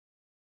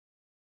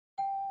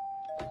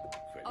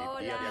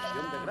Día de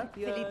Acción de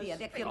Gracias. Feliz Día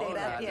de Acción de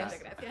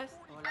Gracias.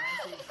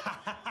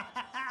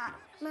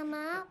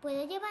 Mamá,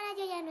 ¿puedo llevar a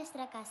Yoya a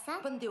nuestra casa?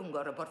 Ponte un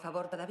gorro, por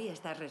favor. Todavía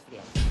estás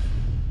resfriado.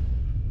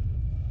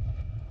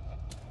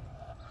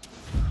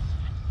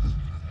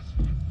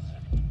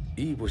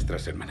 ¿Y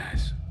vuestras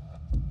hermanas?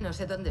 No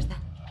sé dónde están.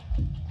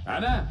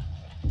 ¡Ana!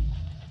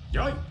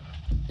 ¡Joy!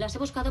 Las he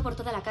buscado por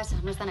toda la casa.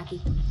 No están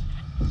aquí.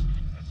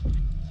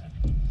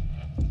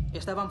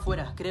 Estaban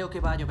fuera. Creo que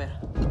va a llover.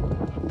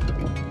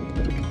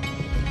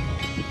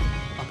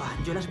 Papá,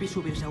 yo las vi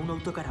subirse a una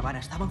autocaravana.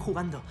 Estaban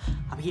jugando.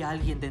 Había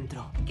alguien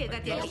dentro.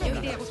 Quédate aquí. Yo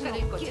iré a buscar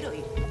el coche. Quiero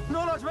ir.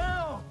 ¡No los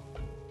veo!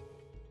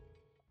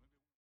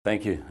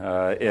 Thank you.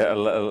 Yeah,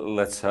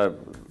 let's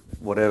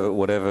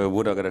whatever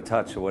wood I got to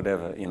touch or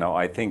whatever. You know,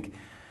 I think,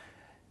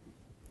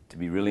 to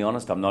be really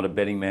honest, I'm not a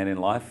betting man in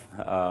life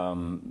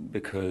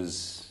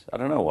because I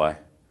don't know why.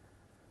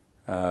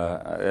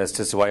 That's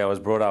just the way I was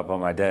brought up by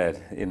my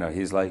dad. You know,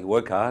 he's like,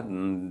 work hard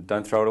and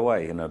don't throw it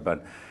away. You know,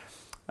 but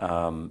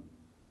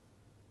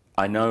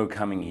I know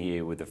coming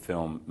here with the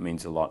film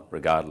means a lot,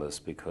 regardless,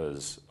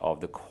 because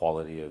of the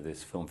quality of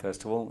this film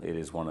festival. It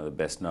is one of the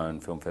best-known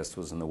film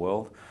festivals in the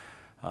world.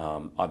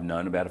 I've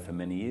known about it for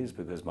many years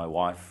because my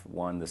wife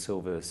won the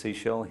Silver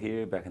Seashell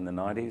here back in the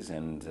 90s,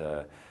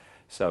 and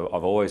so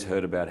I've always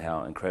heard about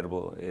how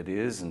incredible it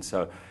is, and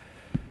so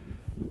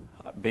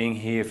being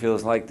here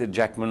feels like the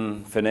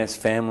Jackman Finesse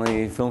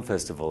Family Film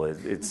Festival.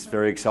 It's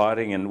very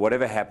exciting, and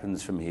whatever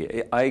happens from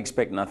here, I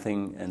expect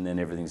nothing, and then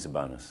everything's a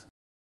bonus.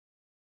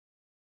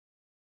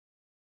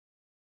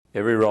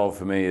 Every role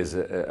for me is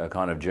a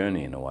kind of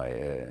journey in a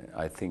way.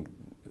 I think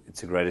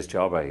it's the greatest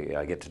job.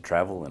 I get to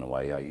travel in a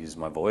way. I use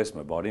my voice,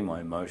 my body,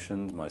 my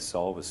emotions, my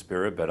soul, my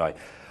spirit, but I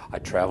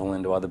travel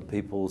into other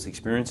people's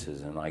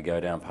experiences, and I go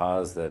down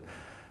paths that,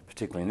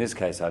 particularly in this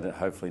case, I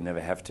hopefully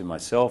never have to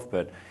myself,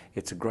 but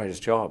it's the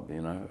greatest job,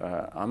 you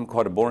know. I'm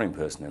quite a boring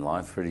person in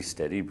life, pretty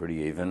steady,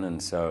 pretty even,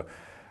 and so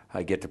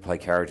I get to play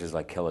characters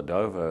like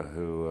Dover,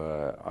 who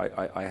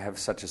I have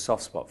such a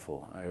soft spot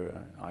for.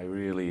 I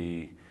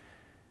really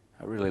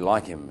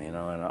like him, you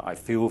know, and I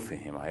feel for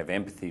him. I have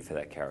empathy for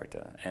that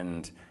character.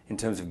 And in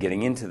terms of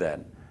getting into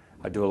that,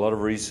 I do a lot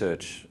of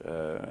research,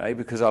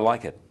 because I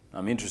like it.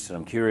 I'm interested,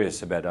 I'm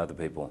curious about other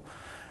people.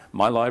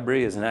 My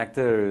library as an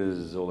actor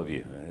is all of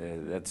you.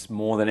 That's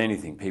more than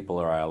anything. People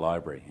are our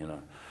library, you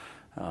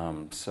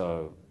know.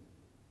 So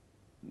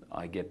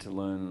I get to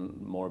learn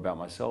more about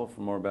myself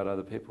and more about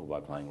other people by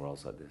playing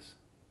roles like this.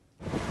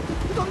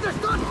 ¿Dónde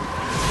están?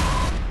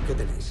 ¿Qué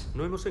tenéis?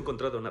 No hemos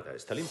encontrado nada.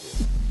 Está limpio.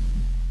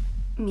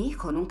 Mi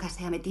hijo nunca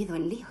se ha metido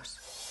en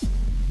líos.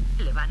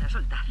 Le van a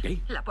soltar.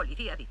 ¿Qué? La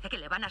policía dice que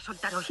le van a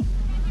soltar hoy.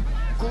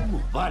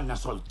 ¿Cómo van a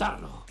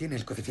soltarlo? Tiene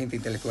el coeficiente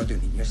intelectual de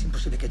un niño. Es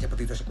imposible que haya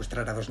podido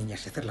secuestrar a dos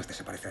niñas y hacerlas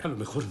desaparecer. A lo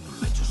mejor no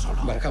lo ha hecho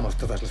solo. Barajamos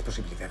todas las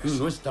posibilidades.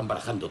 No están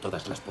barajando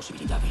todas las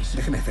posibilidades.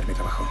 Déjeme hacer mi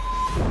trabajo.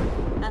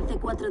 Hace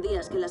 4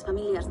 días que las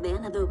familias de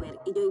Anna Dover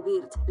y Joy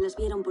Birch las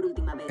vieron por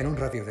última vez. En un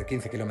radio de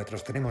 15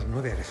 kilómetros tenemos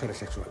 9 agresores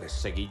sexuales.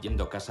 Seguí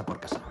yendo casa por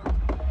casa.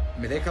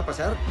 ¿Me deja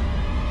pasar?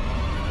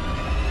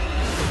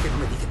 ¿Por qué no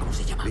me dice cómo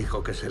se llama?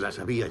 Dijo que se las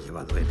había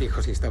llevado él.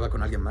 ¿Dijo si estaba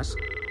con alguien más?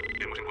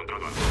 Hemos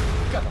encontrado algo.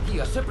 Cada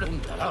día se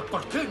preguntará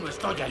por qué no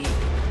estoy ahí.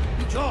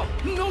 Yo,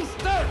 no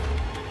usted.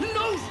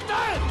 ¡No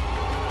usted!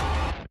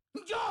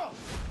 ¡Yo!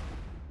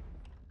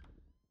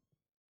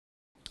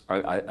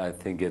 I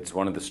think it's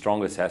one of the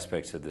strongest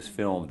aspects of this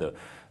film,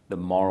 the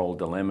moral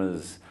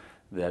dilemmas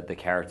that the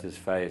characters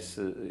face.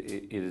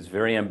 It is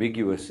very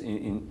ambiguous,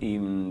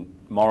 even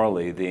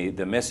morally,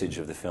 the message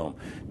of the film,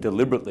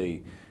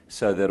 deliberately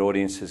so that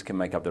audiences can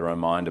make up their own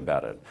mind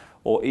about it.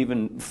 Or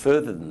even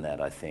further than that,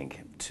 I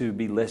think, to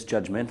be less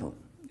judgmental.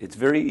 It's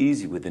very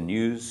easy with the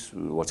news,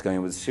 what's going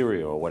on with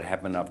Syria or what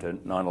happened after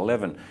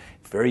 9/11,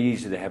 very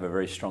easy to have a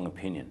very strong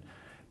opinion.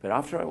 But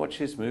after I watch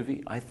this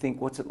movie, I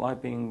think, what's it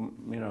like being,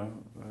 you know,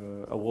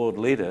 a world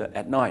leader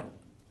at night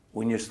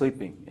when you're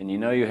sleeping and you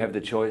know you have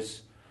the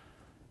choice,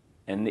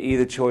 and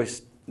either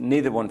choice,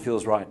 neither one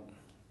feels right,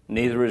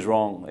 neither is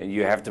wrong.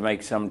 You have to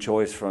make some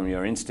choice from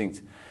your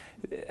instinct.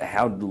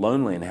 How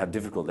lonely and how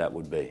difficult that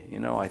would be. You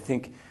know, I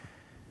think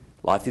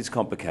life is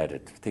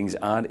complicated. Things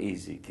aren't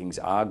easy. Things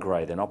are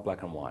grey. They're not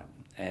black and white.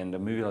 And a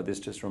movie like this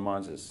just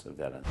reminds us of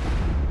that.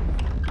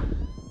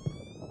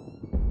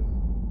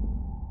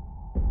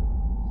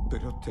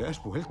 ¿Pero te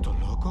has vuelto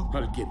loco?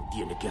 Alguien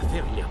tiene que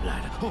hacerle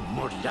hablar o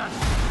morirán.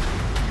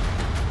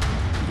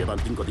 Llevan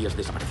 5 días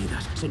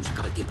desaparecidas. Se nos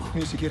acaba el tiempo.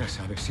 Ni siquiera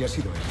sabes si ha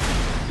sido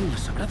él.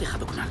 Las habrá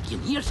dejado con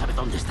alguien y él sabe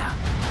dónde está.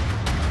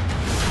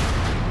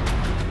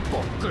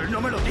 ¿Por qué no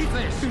me lo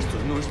dices? Esto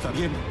no está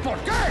bien. ¿Por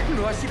qué?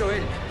 No ha sido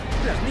él.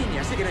 Las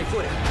niñas siguen ahí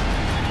fuera.